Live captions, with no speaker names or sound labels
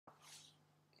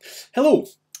Hello.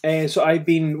 So I've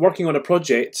been working on a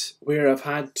project where I've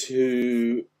had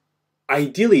to,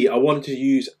 ideally I wanted to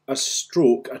use a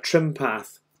stroke, a trim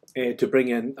path to bring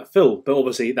in a fill, but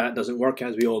obviously that doesn't work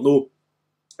as we all know.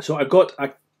 So I've got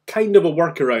a kind of a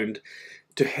workaround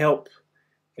to help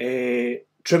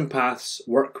trim paths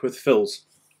work with fills.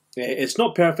 It's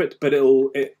not perfect, but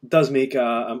it does make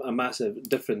a massive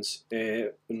difference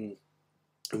in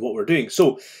what we're doing.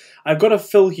 So I've got a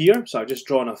fill here, so I've just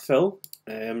drawn a fill.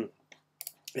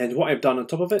 And what I've done on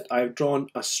top of it, I've drawn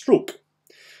a stroke.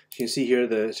 So you can see here,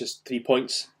 it's just 3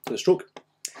 points to the stroke.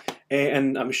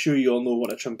 And I'm sure you all know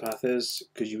what a trim path is,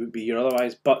 because you would be here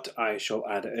otherwise, but I shall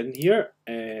add it in here.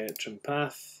 Trim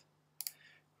path,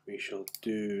 we shall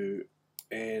do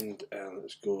end,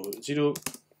 let's go 0,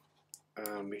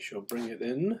 and we shall bring it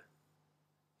in.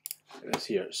 It's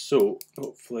here. So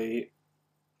hopefully,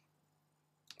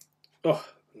 oh,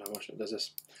 I'm not watching it does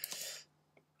this.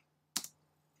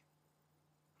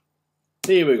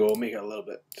 There we go, make it a little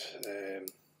bit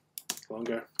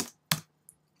longer.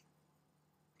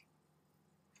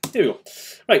 There we go.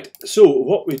 Right, so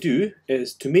what we do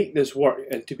is to make this work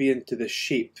and to be into the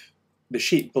shape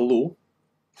below,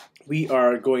 we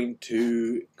are going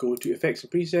to go to Effects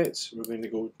and Presets, we're going to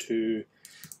go to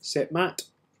Set Matte,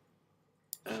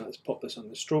 and let's pop this on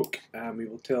the stroke, and we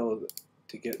will tell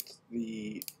to get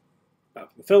the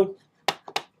fill,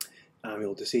 and we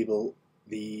will disable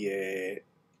the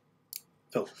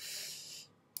fill.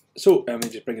 So let me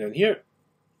just bring it in here.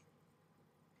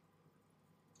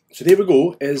 So there we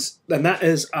go, and that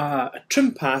is a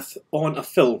trim path on a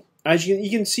fill. As you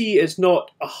can see, it's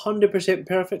not 100%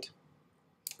 perfect,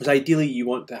 because ideally you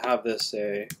want to have this,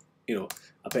 you know,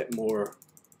 a bit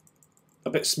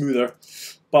smoother.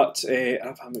 But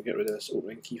I'm going to get rid of this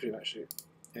opening keyframe actually.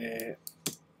 Yeah,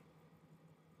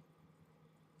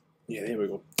 there we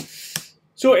go.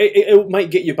 So it might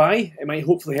get you by, it might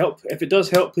hopefully help. If it does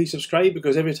help, please subscribe,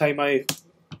 because every time I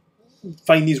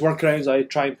find these workarounds I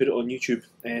try and put it on YouTube.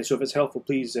 So if it's helpful,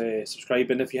 please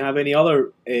subscribe, and if you have any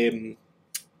other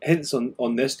hints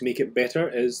on this to make it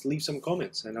better, leave some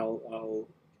comments, and I'll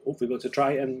hopefully be able to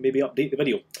try and maybe update the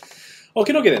video.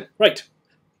 Okay then, right,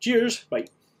 cheers, bye.